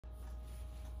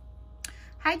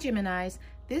Hi Geminis,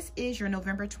 this is your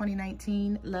November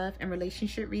 2019 love and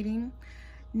relationship reading.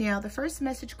 Now the first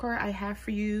message card I have for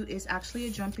you is actually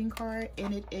a jumping card,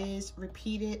 and it is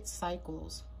repeated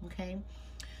cycles. Okay,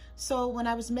 so when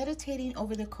I was meditating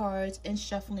over the cards and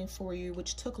shuffling for you,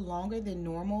 which took longer than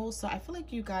normal, so I feel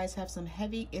like you guys have some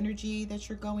heavy energy that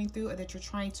you're going through or that you're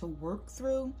trying to work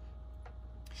through,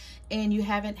 and you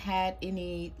haven't had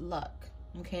any luck.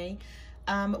 Okay,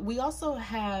 we also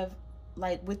have,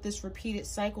 like with this repeated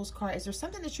cycles card, is there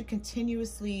something that you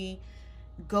continuously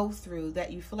go through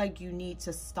that you feel like you need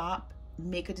to stop,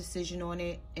 make a decision on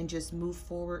it, and just move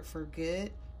forward for good?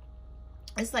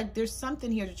 It's like there's something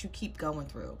here that you keep going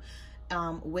through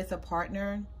with a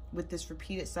partner with this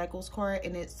repeated cycles card,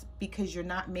 and it's because you're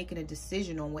not making a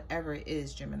decision on whatever it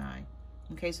is, Gemini.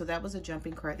 Okay, so that was a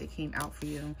jumping card that came out for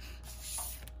you.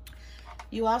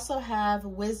 You also have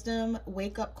wisdom,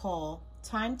 wake up call,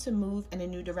 time to move in a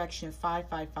new direction,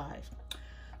 555.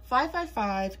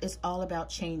 555 is all about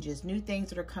changes, new things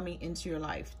that are coming into your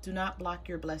life. Do not block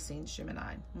your blessings,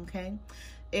 Gemini, okay?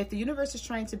 If the universe is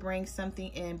trying to bring something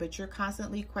in, but you're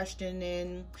constantly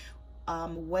questioning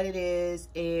what it is,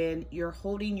 and you're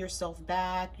holding yourself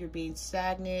back, you're being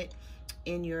stagnant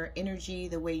in your energy,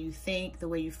 the way you think, the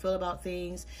way you feel about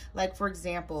things. Like, for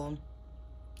example,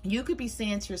 you could be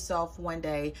saying to yourself one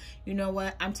day, you know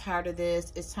what, I'm tired of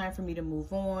this. It's time for me to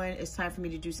move on. It's time for me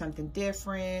to do something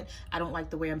different. I don't like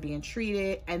the way I'm being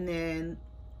treated. And then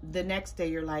the next day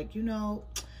you're like, you know,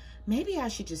 maybe I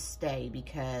should just stay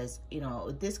because, you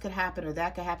know, this could happen or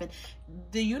that could happen.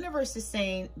 The universe is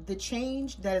saying the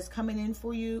change that is coming in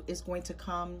for you is going to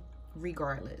come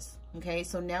regardless. Okay,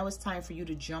 so now it's time for you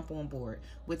to jump on board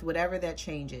with whatever that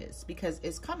change is, because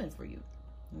it's coming for you.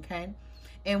 Okay.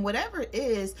 And whatever it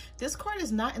is, this card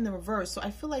is not in the reverse. So I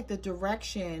feel like the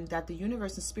direction that the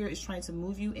universe and spirit is trying to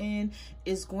move you in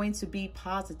is going to be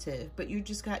positive. But you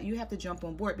have to jump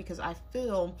on board, because I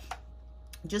feel,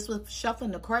 just with shuffling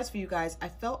the cards for you guys, I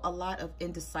felt a lot of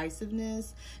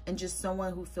indecisiveness and just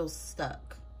someone who feels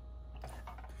stuck.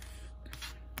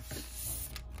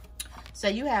 So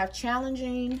you have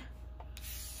challenging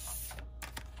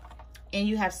and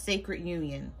you have sacred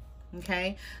union.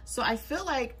 Okay, so I feel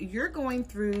like you're going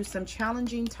through some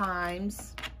challenging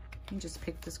times. Let me just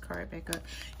pick this card back up.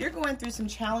 You're going through some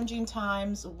challenging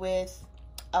times with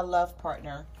a love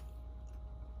partner.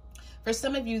 For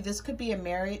some of you, this could be a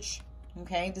marriage.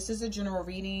 Okay, this is a general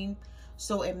reading,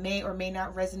 so it may or may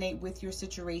not resonate with your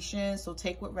situation. So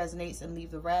take what resonates and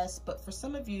leave the rest. But for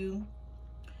some of you,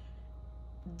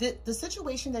 the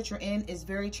situation that you're in is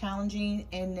very challenging,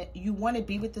 and you want to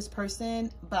be with this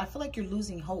person, but I feel like you're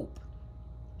losing hope.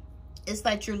 It's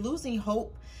like you're losing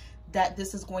hope that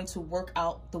this is going to work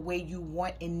out the way you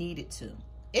want and need it to.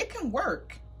 It can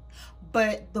work,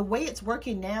 but the way it's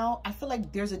working now, I feel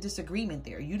like there's a disagreement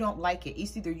there. You don't like it.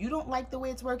 It's either you don't like the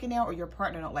way it's working now, or your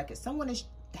partner don't like it. Someone is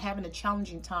having a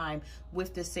challenging time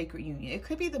with this sacred union. It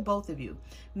could be the both of you.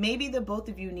 Maybe the both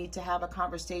of you need to have a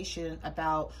conversation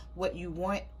about what you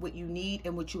want, what you need,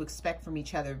 and what you expect from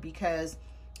each other, because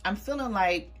I'm feeling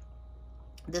like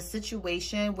the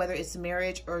situation, whether it's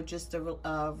marriage or just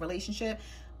a relationship,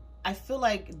 I feel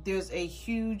like there's a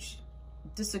huge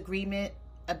disagreement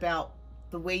about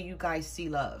the way you guys see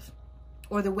love,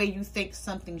 or the way you think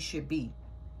something should be.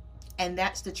 And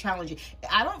that's the challenging.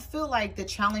 I don't feel like the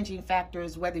challenging factor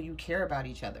is whether you care about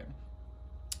each other.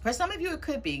 For some of you, it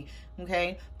could be,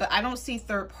 okay? But I don't see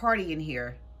third party in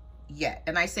here yet.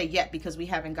 And I say yet because we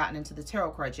haven't gotten into the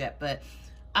tarot cards yet. But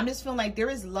I'm just feeling like there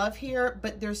is love here,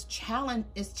 but there's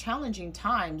challenging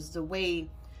times the way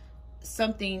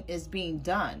something is being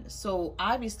done. So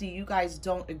obviously you guys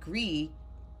don't agree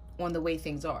on the way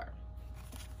things are.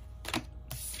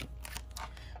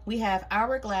 We have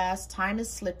hourglass, time is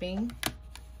slipping.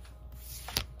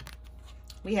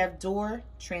 We have door,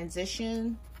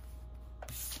 transition.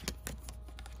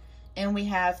 And we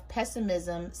have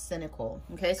pessimism, cynical.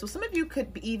 Okay, so some of you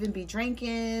could even be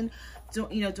drinking,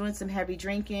 doing some heavy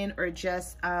drinking, or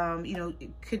just, it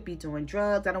could be doing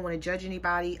drugs. I don't want to judge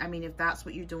anybody. I mean, if that's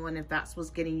what you're doing, if that's what's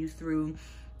getting you through,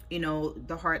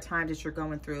 the hard times that you're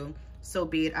going through, so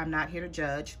be it. I'm not here to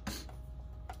judge.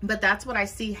 But that's what I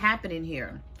see happening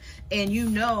here. And you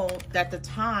know that the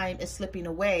time is slipping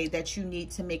away, that you need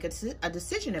to make a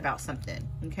decision about something,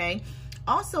 okay?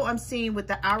 Also, I'm seeing with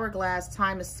the hourglass,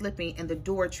 time is slipping, and the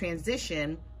door,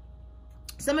 transition,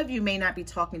 some of you may not be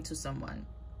talking to someone,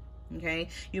 okay?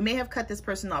 You may have cut this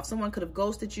person off. Someone could have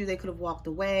ghosted you. They could have walked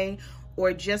away,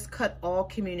 or just cut all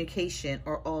communication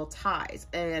or all ties.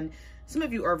 And some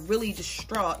of you are really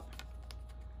distraught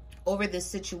over this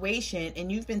situation,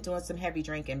 and you've been doing some heavy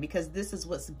drinking, because this is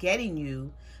what's getting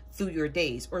you through your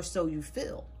days, or so you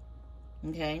feel.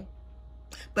 Okay?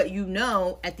 But you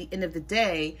know, at the end of the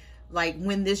day, like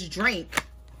when this drink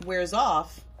wears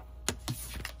off,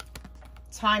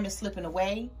 time is slipping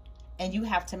away, and you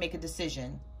have to make a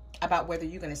decision about whether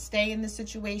you're going to stay in the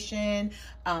situation,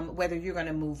 whether you're going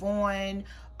to move on,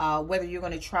 whether you're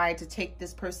going to try to take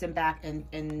this person back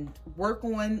and work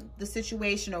on the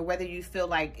situation, or whether you feel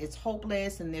like it's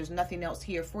hopeless and there's nothing else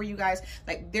here for you guys.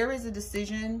 Like, there is a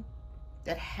decision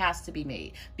that has to be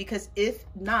made, because if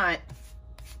not,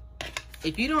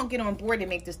 if you don't get on board and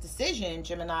make this decision,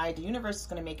 Gemini, the universe is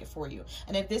going to make it for you.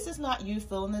 And if this is not you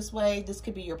feeling this way, this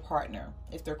could be your partner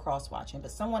if they're cross-watching. But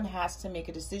someone has to make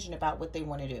a decision about what they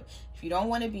want to do. If you don't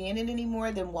want to be in it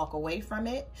anymore, then walk away from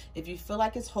it. If you feel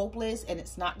like it's hopeless and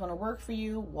it's not going to work for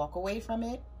you, walk away from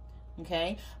it.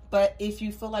 Okay? But if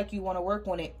you feel like you want to work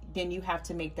on it, then you have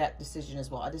to make that decision as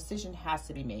well. A decision has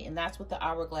to be made. And that's what the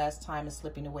hourglass time is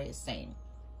slipping away is saying.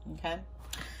 Okay?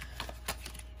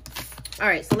 All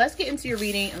right, so let's get into your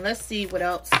reading, and let's see what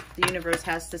else the universe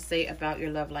has to say about your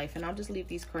love life. And I'll just leave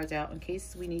these cards out in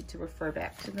case we need to refer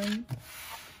back to them.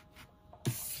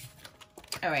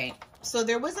 All right, so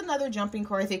there was another jumping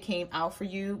card that came out for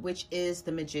you, which is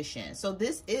the Magician. So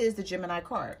this is the Gemini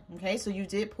card, okay? So you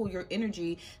did pull your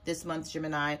energy this month,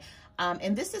 Gemini.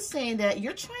 And this is saying that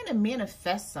you're trying to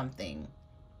manifest something,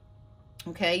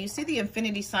 okay? You see the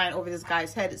infinity sign over this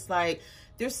guy's head. It's like,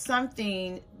 there's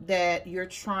something that you're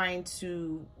trying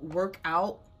to work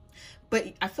out,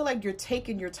 but I feel like you're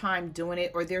taking your time doing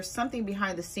it, or there's something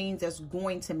behind the scenes that's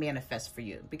going to manifest for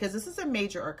you, because this is a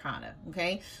major arcana,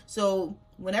 okay? So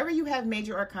whenever you have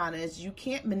major arcanas, you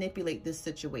can't manipulate this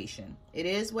situation. It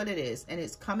is what it is, and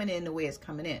it's coming in the way it's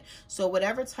coming in. So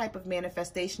whatever type of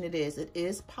manifestation it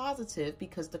is positive,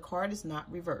 because the card is not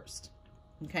reversed,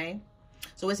 okay?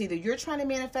 So it's either you're trying to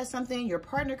manifest something, your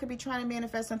partner could be trying to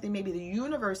manifest something, maybe the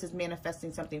universe is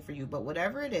manifesting something for you, but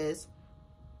whatever it is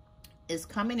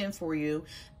coming in for you,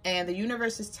 and the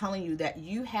universe is telling you that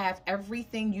you have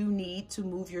everything you need to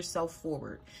move yourself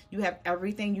forward. You have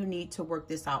everything you need to work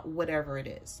this out, whatever it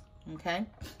is, okay?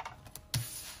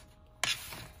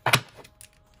 All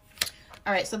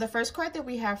right, so the first card that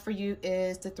we have for you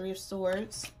is the Three of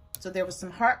Swords. So there was some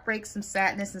heartbreak, some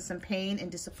sadness, and some pain and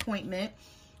disappointment.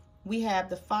 We have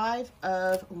the Five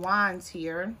of Wands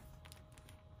here.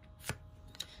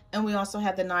 And we also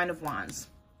have the Nine of Wands.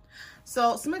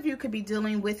 So some of you could be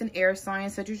dealing with an air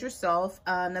sign such as yourself,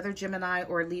 another Gemini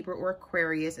or Libra or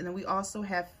Aquarius. And then we also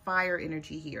have fire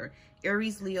energy here.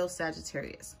 Aries, Leo,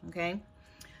 Sagittarius. Okay.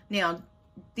 Now,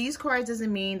 these cards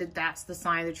doesn't mean that that's the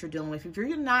sign that you're dealing with. If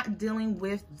you're not dealing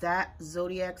with that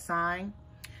zodiac sign,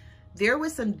 there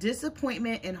was some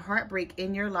disappointment and heartbreak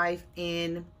in your life,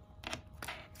 and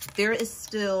there is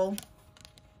still,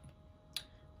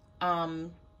 I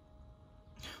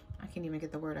can't even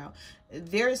get the word out.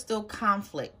 There is still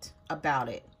conflict about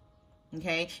it,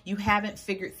 okay? You haven't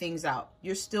figured things out.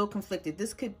 You're still conflicted.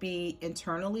 This could be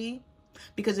internally,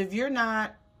 because if you're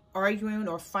not arguing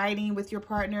or fighting with your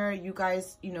partner, you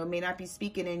guys, may not be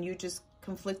speaking, and you just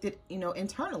conflicted,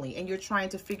 internally, and you're trying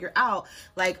to figure out,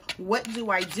 like, what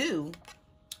do I do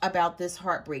about this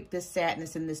heartbreak, this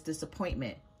sadness, and this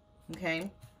disappointment, okay?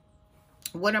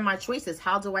 What are my choices?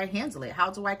 How do I handle it? How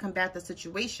do I combat the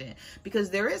situation? Because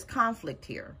there is conflict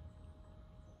here.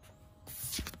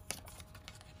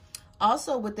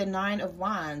 Also, with the Nine of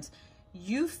Wands,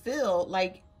 you feel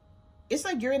like it's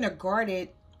like you're in a guarded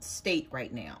state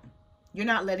right now. You're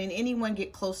not letting anyone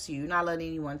get close to you. You're not letting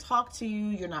anyone talk to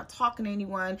you. You're not talking to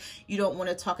anyone. You don't want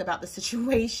to talk about the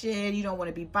situation. You don't want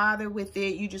to be bothered with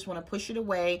it. You just want to push it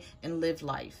away and live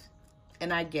life.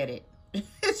 And I get it.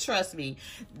 Trust me,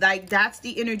 like, that's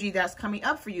the energy that's coming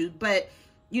up for you. But,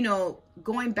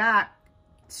 going back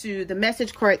to the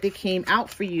message card that came out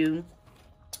for you,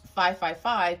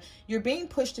 555, you're being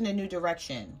pushed in a new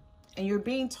direction, and you're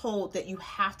being told that you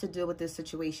have to deal with this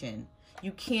situation.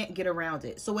 You can't get around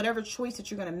it. So whatever choice that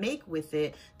you're going to make with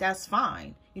it, that's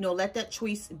fine. Let that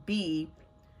choice be,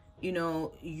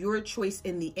 your choice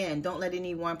in the end. Don't let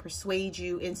anyone persuade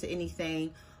you into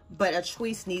anything. But a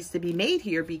choice needs to be made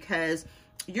here, because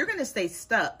you're going to stay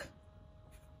stuck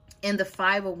in the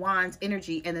Five of Wands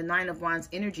energy and the Nine of Wands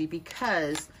energy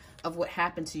because of what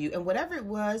happened to you. And whatever it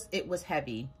was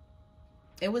heavy.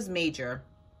 It was major.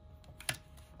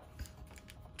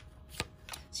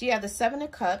 So you have the Seven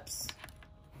of Cups.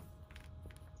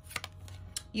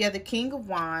 You have the King of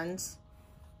Wands.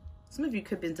 Some of you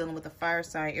could have been dealing with a fire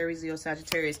sign, Aries, Leo,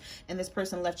 Sagittarius, and this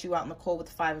person left you out in the cold with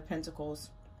the Five of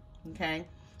Pentacles. Okay.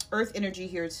 earth energy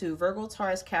here too. Virgo,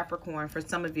 Taurus, Capricorn for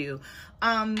some of you.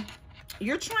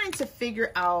 You're trying to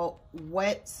figure out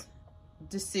what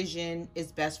decision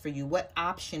is best for you, what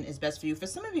option is best for you. For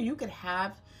some of you, you could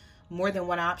have more than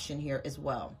one option here as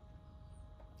well.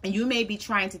 And you may be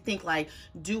trying to think like,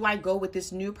 do I go with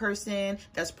this new person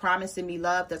that's promising me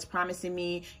love, that's promising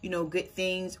me, you know, good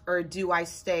things, or do I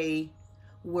stay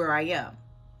where I am?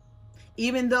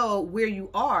 Even though where you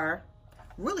are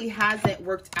really hasn't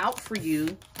worked out for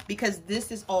you, because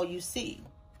this is all you see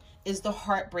is the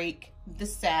heartbreak, the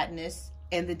sadness,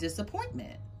 and the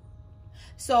disappointment.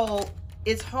 So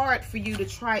it's hard for you to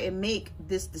try and make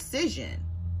this decision.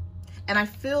 And I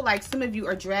feel like some of you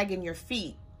are dragging your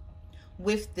feet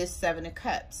with this Seven of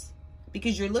Cups,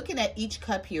 because you're looking at each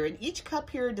cup here, and each cup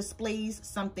here displays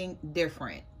something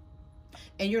different.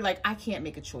 And you're like, I can't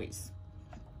make a choice.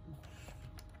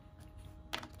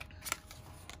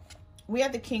 We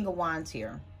have the King of Wands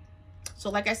here. So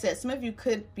like I said, some of you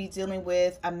could be dealing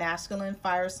with a masculine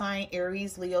fire sign,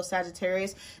 Aries, Leo,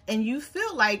 Sagittarius, and you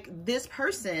feel like this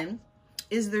person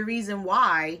is the reason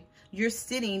why you're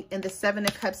sitting in the Seven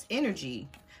of Cups energy,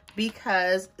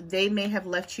 because they may have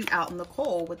left you out in the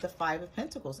cold with the Five of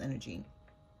Pentacles energy.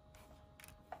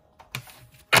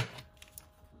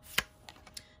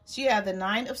 So you have the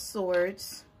Nine of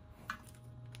Swords.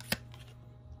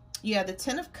 You have the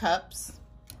Ten of Cups.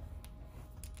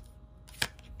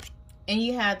 And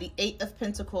you have the Eight of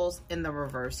Pentacles in the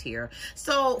reverse here.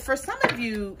 So for some of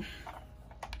you,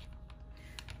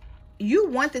 you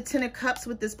want the Ten of Cups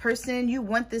with this person. You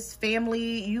want this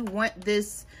family. You want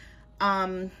this,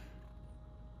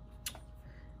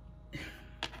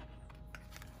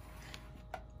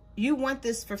 you want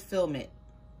this fulfillment,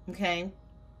 okay?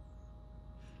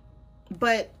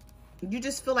 But you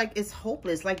just feel like it's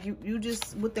hopeless. Like you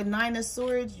just, with the Nine of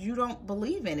Swords, you don't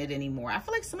believe in it anymore. I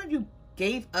feel like some of you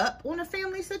gave up on a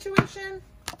family situation,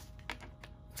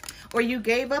 or you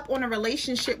gave up on a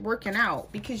relationship working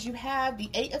out, because you have the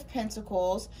Eight of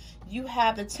Pentacles, you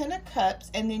have the Ten of Cups,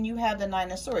 and then you have the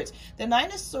Nine of Swords. The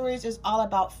Nine of Swords is all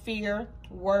about fear,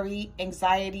 worry,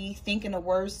 anxiety, thinking the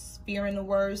worst, fearing the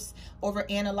worst,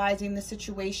 overanalyzing the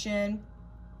situation.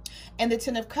 And the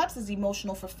Ten of Cups is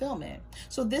emotional fulfillment.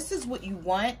 So this is what you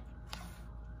want.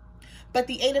 But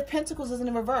the Eight of Pentacles is in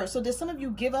the reverse. So did some of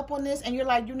you give up on this and you're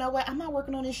like, you know what? I'm not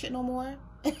working on this shit no more.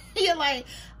 You're like,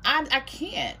 I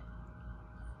can't.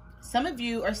 Some of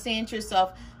you are saying to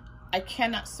yourself, I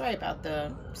cannot. Sorry about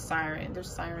the siren.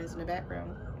 There's sirens in the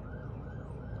background.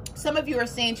 Some of you are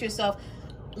saying to yourself,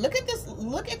 look at this.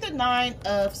 Look at the Nine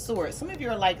of Swords. Some of you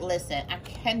are like, listen, I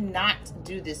cannot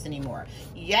do this anymore.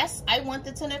 Yes, I want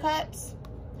the Ten of Cups,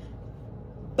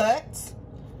 but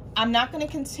I'm not going to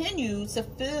continue to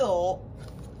feel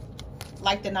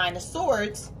like the Nine of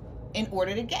Swords in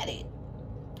order to get it,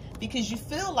 because you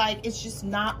feel like it's just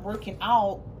not working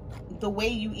out the way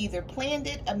you either planned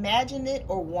it, imagined it,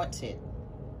 or wanted.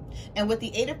 And with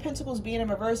the Eight of Pentacles being in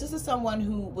reverse, this is someone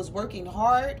who was working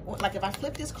hard. Like if I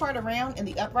flip this card around in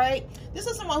the upright, this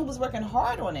is someone who was working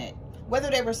hard on it, whether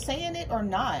they were saying it or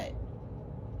not.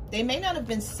 They may not have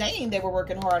been saying they were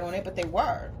working hard on it, but they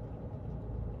were.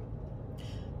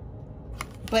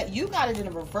 But you got it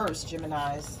in reverse,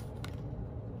 Geminis.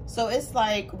 So it's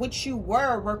like what you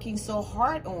were working so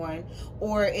hard on,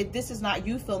 or if this is not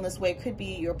you feeling this way, it could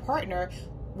be your partner,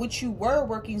 what you were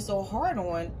working so hard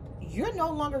on, you're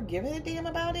no longer giving a damn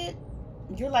about it.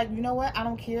 You're like, you know what? I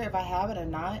don't care if I have it or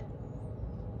not.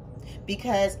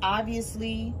 Because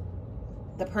obviously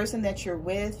the person that you're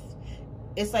with,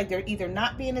 it's like they're either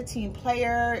not being a team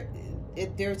player,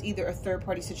 there's either a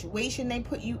third-party situation they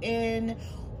put you in,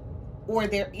 or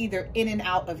they're either in and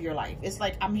out of your life. It's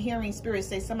like I'm hearing spirits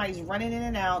say somebody's running in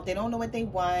and out. They don't know what they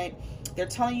want. They're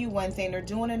telling you one thing, they're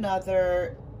doing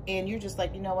another, and you're just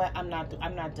like, you know what? I'm not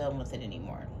done with it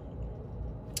anymore.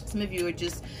 Some of you are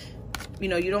just, you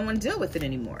know, you don't want to deal with it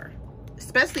anymore.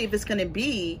 Especially if it's going to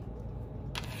be,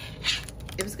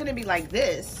 like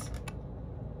this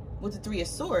with the Three of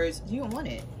Swords, you don't want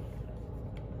it.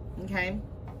 Okay?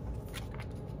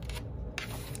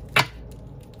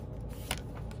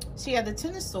 So you have the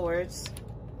Ten of Swords,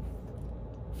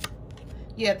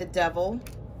 you have the Devil,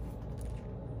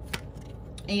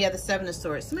 and you have the Seven of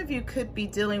Swords. Some of you could be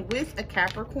dealing with a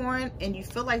Capricorn and you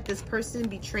feel like this person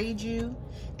betrayed you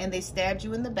and they stabbed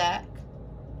you in the back.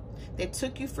 They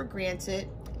took you for granted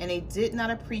and they did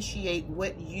not appreciate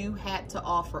what you had to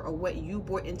offer or what you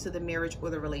brought into the marriage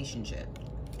or the relationship.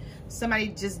 Somebody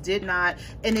just did not.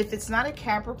 And if it's not a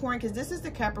Capricorn, because this is the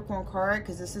Capricorn card,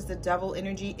 because this is the Devil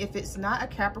energy. If it's not a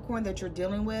Capricorn that you're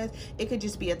dealing with, it could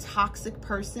just be a toxic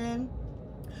person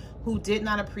who did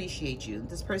not appreciate you.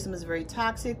 This person was very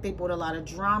toxic. They brought a lot of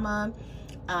drama.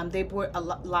 They brought a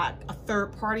lot of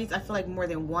third parties. I feel like more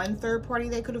than one third party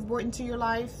they could have brought into your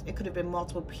life. It could have been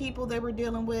multiple people they were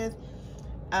dealing with.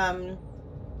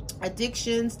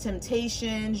 Addictions,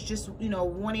 temptations, just, you know,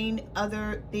 wanting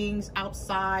other things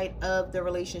outside of the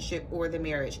relationship or the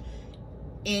marriage.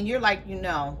 And you're like, you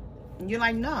know, you're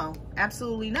like, no,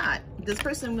 absolutely not. This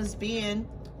person was being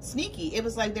sneaky. It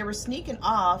was like they were sneaking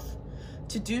off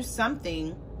to do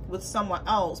something with someone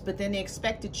else, but then they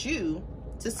expected you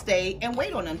to stay and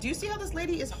wait on them. Do you see how this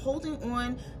lady is holding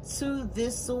on to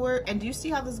this sword? And do you see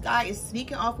how this guy is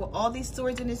sneaking off with all these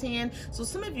swords in his hand? So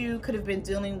some of you could have been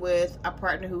dealing with a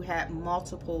partner who had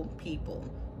multiple people.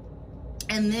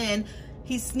 And then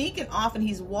he's sneaking off and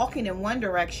he's walking in one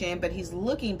direction, but he's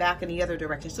looking back in the other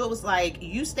direction. So it was like,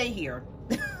 you stay here.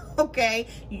 Okay,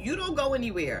 you don't go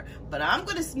anywhere, but I'm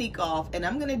gonna sneak off and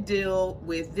I'm gonna deal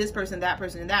with this person, that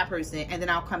person, and that person, and then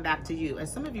I'll come back to you. And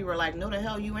some of you were like, no, the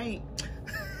hell you ain't.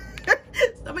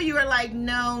 Some of you are like,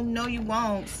 no, you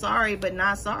won't. Sorry, but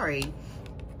not sorry.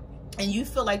 And you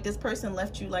feel like this person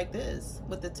left you like this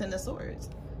with the 10 of Swords.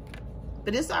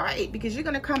 But it's all right, because you're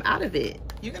going to come out of it.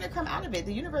 You're going to come out of it.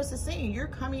 The universe is saying you're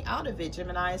coming out of it,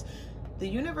 Geminis. The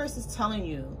universe is telling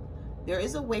you there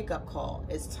is a wake-up call.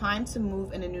 It's time to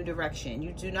move in a new direction.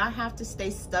 You do not have to stay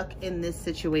stuck in this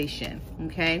situation,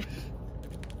 okay?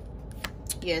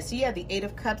 Yes, you have the 8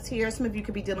 of Cups here. Some of you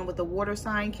could be dealing with the water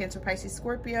sign, Cancer, Pisces,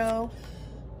 Scorpio.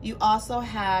 You also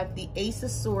have the Ace of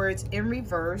Swords in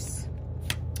reverse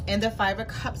and the 5 of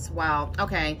Cups. Wow.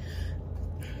 Okay.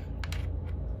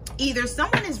 Either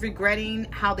someone is regretting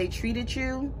how they treated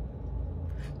you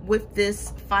with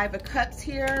this 5 of Cups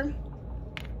here.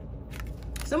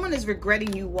 Someone is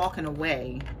regretting you walking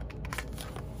away.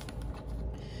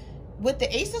 With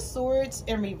the Ace of Swords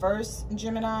in reverse,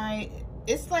 Gemini,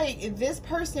 it's like this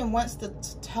person wants to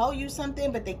tell you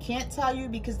something, but they can't tell you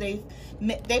because they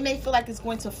may feel like it's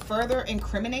going to further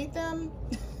incriminate them.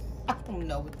 I don't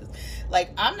know what this, like,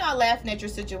 I'm not laughing at your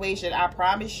situation. I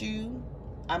promise you,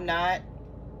 I'm not.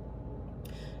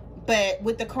 But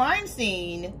with the crime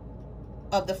scene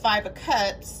of the 5 of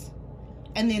Cups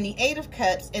and then the 8 of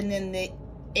Cups and then the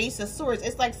Ace of Swords,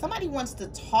 it's like somebody wants to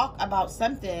talk about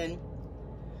something,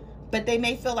 but they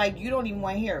may feel like you don't even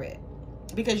want to hear it.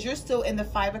 Because you're still in the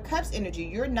 5 of Cups energy.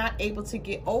 You're not able to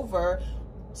get over,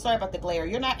 sorry about the glare,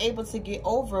 you're not able to get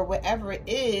over whatever it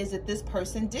is that this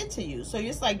person did to you. So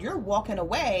it's like you're walking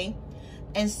away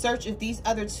in search of these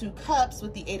other 2 cups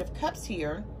with the 8 of Cups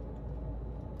here.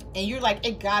 And you're like,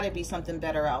 it gotta be something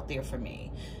better out there for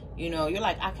me. You know, you're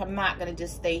like, I'm not gonna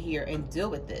just stay here and deal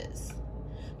with this.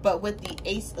 But with the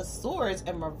Ace of Swords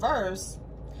in reverse,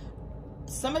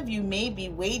 some of you may be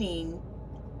waiting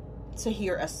to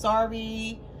hear a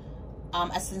sorry,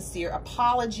 a sincere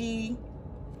apology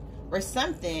or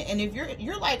something. And if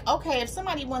you're like, okay, if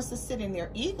somebody wants to sit in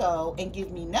their ego and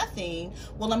give me nothing,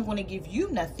 well, I'm going to give you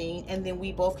nothing, and then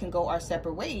we both can go our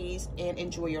separate ways and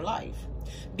enjoy your life.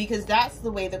 Because that's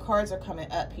the way the cards are coming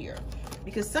up here.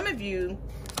 Because some of you,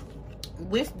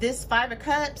 with this 5 of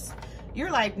Cups,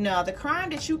 you're like, no, the crime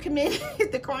that you committed,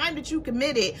 the crime that you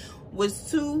committed was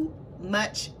too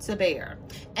much to bear.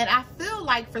 And I feel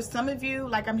like for some of you,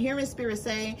 like I'm hearing Spirit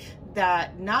say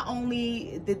that not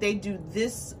only did they do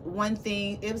this one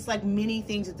thing, it was like many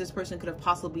things that this person could have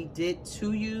possibly did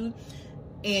to you,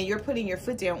 and you're putting your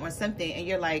foot down on something and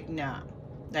you're like, nah.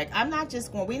 Like, we're not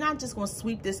just going to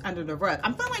sweep this under the rug.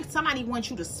 I'm feeling like somebody wants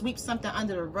you to sweep something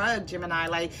under the rug, Gemini.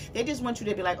 Like, they just want you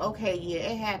to be like, okay, yeah,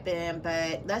 it happened,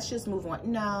 but let's just move on.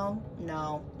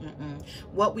 No.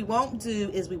 What we won't do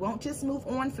is we won't just move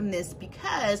on from this,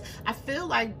 because I feel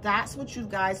like that's what you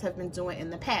guys have been doing in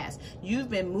the past. You've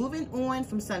been moving on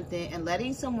from something and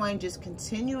letting someone just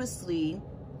continuously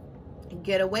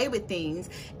get away with things,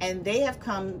 and they have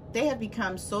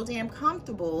become so damn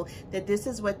comfortable that this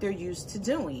is what they're used to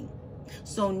doing.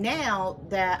 So now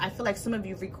that I feel like some of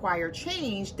you require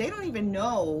change, they don't even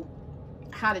know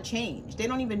how to change. They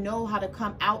don't even know how to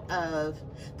come out of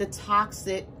the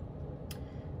toxic.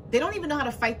 They don't even know how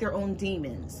to fight their own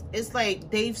demons. It's like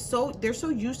they're so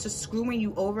used to screwing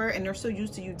you over, and they're so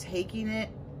used to you taking it.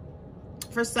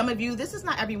 For some of you, this is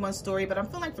not everyone's story, but I'm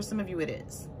feeling like for some of you it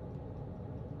is.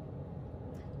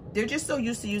 They're just so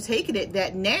used to you taking it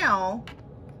that now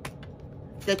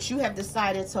that you have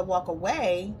decided to walk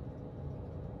away,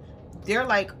 they're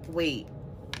like, wait,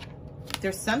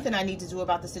 there's something I need to do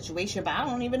about the situation, but I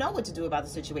don't even know what to do about the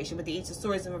situation with the Ace of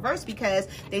Swords in reverse, because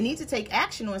they need to take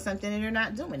action on something and they're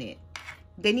not doing it.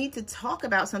 They need to talk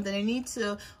about something. They need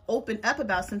to open up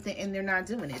about something and they're not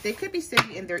doing it. They could be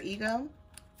sitting in their ego.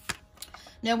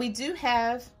 Now we do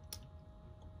have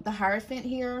the Hierophant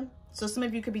here. So some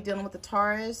of you could be dealing with the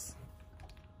Taurus.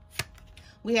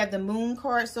 We have the Moon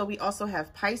card. So we also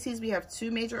have Pisces. We have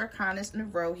 2 major arcanas in a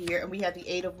row here. And we have the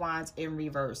 8 of Wands in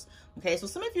reverse. Okay, so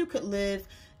some of you could live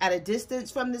at a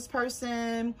distance from this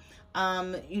person.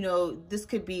 You know, this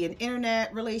could be an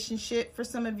internet relationship for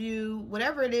some of you,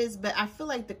 whatever it is. But I feel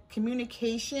like the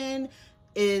communication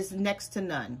is next to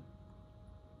none,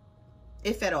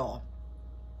 if at all.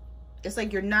 It's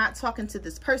like you're not talking to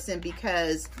this person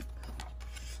because,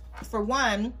 for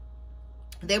one,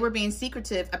 they were being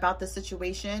secretive about the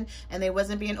situation and they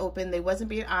wasn't being open. They wasn't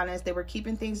being honest. They were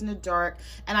keeping things in the dark.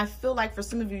 And I feel like for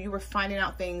some of you, you were finding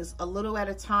out things a little at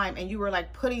a time and you were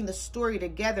like putting the story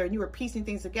together and you were piecing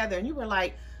things together and you were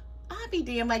like, I'll be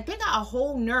damned, like they got a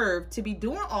whole nerve to be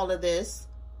doing all of this.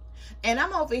 And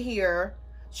I'm over here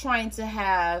trying to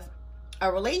have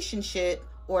a relationship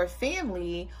or a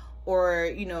family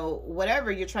or, you know,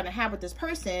 whatever you're trying to have with this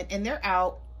person, and they're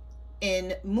out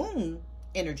in Moon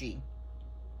energy,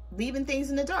 leaving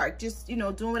things in the dark, just, you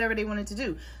know, doing whatever they wanted to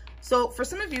do. So for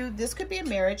some of you, this could be a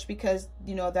marriage because,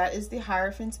 you know, that is the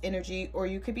Hierophant's energy, or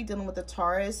you could be dealing with a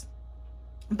Taurus.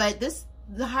 But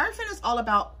the Hierophant is all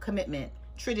about commitment,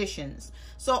 traditions.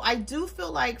 So I do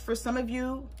feel like for some of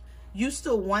you, you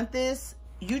still want this.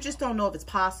 You just don't know if it's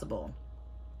possible.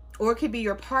 Or it could be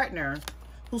your partner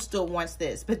who still wants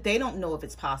this, but they don't know if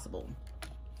it's possible.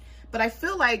 But I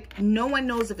feel like no one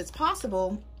knows if it's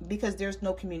possible because there's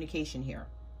no communication here.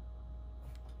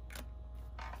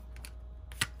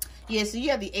 Yeah, so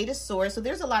you have the 8 of Swords. So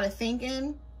there's a lot of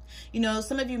thinking. You know,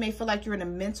 some of you may feel like you're in a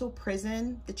mental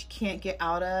prison that you can't get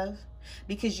out of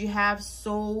because you have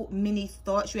so many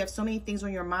thoughts. You have so many things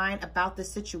on your mind about the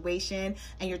situation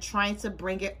and you're trying to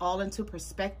bring it all into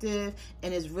perspective,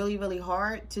 and it's really, really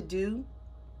hard to do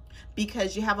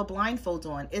because you have a blindfold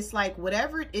on. It's like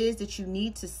whatever it is that you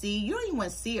need to see, you don't even want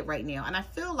to see it right now. And I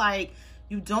feel like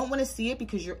you don't want to see it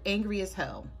because you're angry as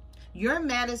hell. You're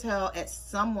mad as hell at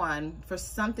someone for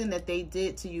something that they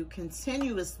did to you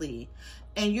continuously.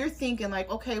 And you're thinking like,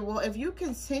 okay, well, if you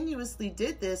continuously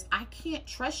did this, I can't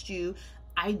trust you.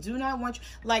 I do not want you.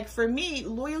 Like for me,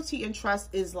 loyalty and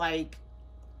trust is like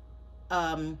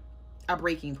a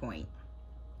breaking point.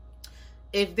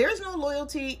 If there's no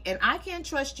loyalty and I can't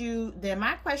trust you, then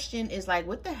my question is like,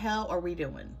 what the hell are we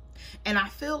doing? And I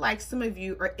feel like some of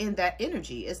you are in that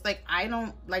energy. It's like,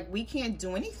 we can't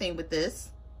do anything with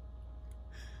this.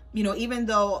 You know, even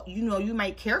though, you know, you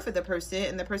might care for the person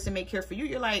and the person may care for you,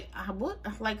 you're like,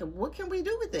 what can we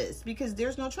do with this? Because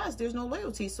there's no trust, there's no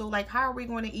loyalty. So like, how are we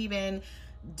going to even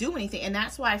do anything? And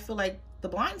that's why I feel like the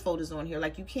blindfold is on here.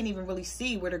 Like you can't even really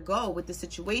see where to go with the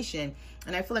situation.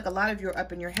 And I feel like a lot of you are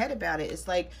up in your head about it. It's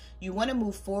like you want to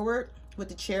move forward with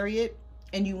the Chariot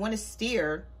and you want to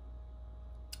steer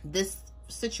this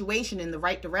situation in the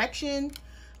right direction,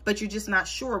 but you're just not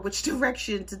sure which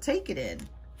direction to take it in.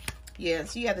 Yeah,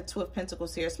 so you have the 2 of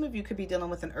Pentacles here. Some of you could be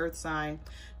dealing with an earth sign.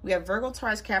 We have Virgo,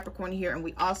 Taurus, Capricorn here, and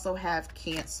we also have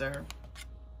Cancer.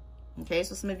 Okay,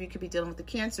 so some of you could be dealing with the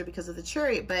Cancer because of the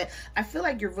Chariot, but I feel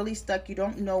like you're really stuck. You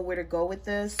don't know where to go with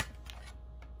this.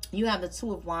 You have the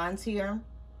 2 of Wands here.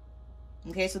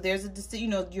 Okay, so there's a decision,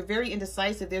 you know, you're very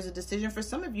indecisive. There's a decision for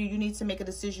some of you. You need to make a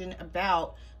decision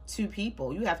about 2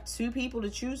 people. You have 2 people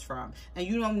to choose from, and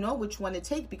you don't know which one to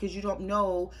take because you don't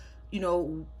know, you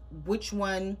know, which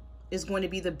one is going to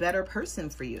be the better person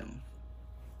for you.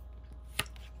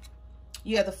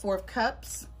 You have the 4 of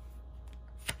Cups.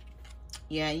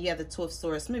 Yeah, you have the 2 of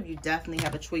Swords. Some of you definitely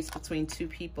have a choice between 2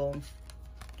 people.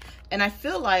 And I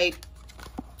feel like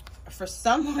for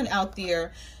someone out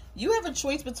there, you have a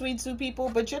choice between 2 people,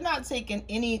 but you're not taking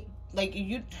any, like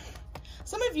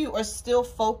some of you are still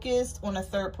focused on a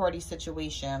third party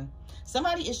situation.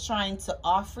 Somebody is trying to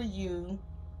offer you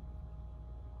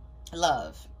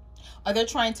love, or they're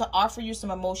trying to offer you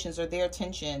some emotions or their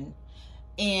attention.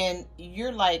 And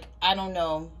you're like, I don't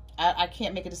know. I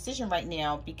can't make a decision right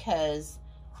now because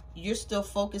you're still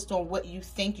focused on what you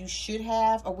think you should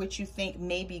have or what you think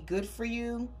may be good for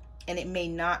you, and it may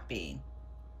not be.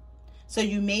 So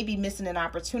you may be missing an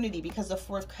opportunity because the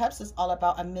 4 of Cups is all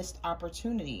about a missed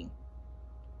opportunity.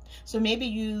 So maybe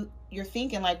you're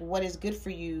thinking like what is good for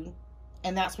you,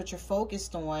 and that's what you're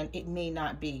focused on. It may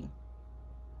not be.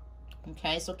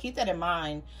 Okay, so keep that in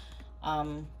mind,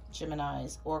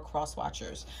 Geminis or cross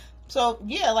watchers. So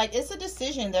yeah, like it's a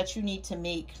decision that you need to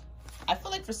make. I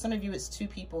feel like for some of you, it's 2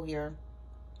 people here,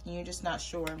 and you're just not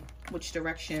sure which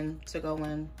direction to go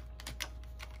in.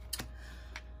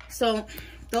 So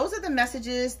those are the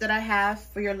messages that I have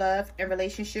for your love and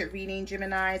relationship reading,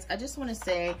 Geminis. I just want to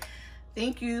say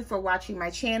thank you for watching my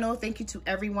channel. Thank you to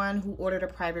everyone who ordered a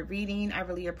private reading. I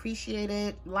really appreciate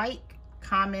it. Like,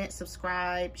 comment,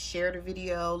 subscribe, share the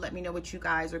video. Let me know what you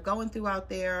guys are going through out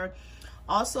there.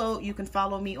 Also, you can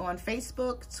follow me on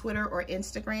Facebook, Twitter, or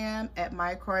Instagram at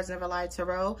My Cards Never Lie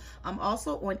Tarot. I'm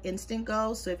also on Instant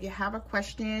Go, so if you have a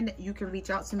question, you can reach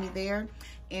out to me there.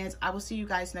 And I will see you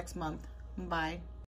guys next month. Bye.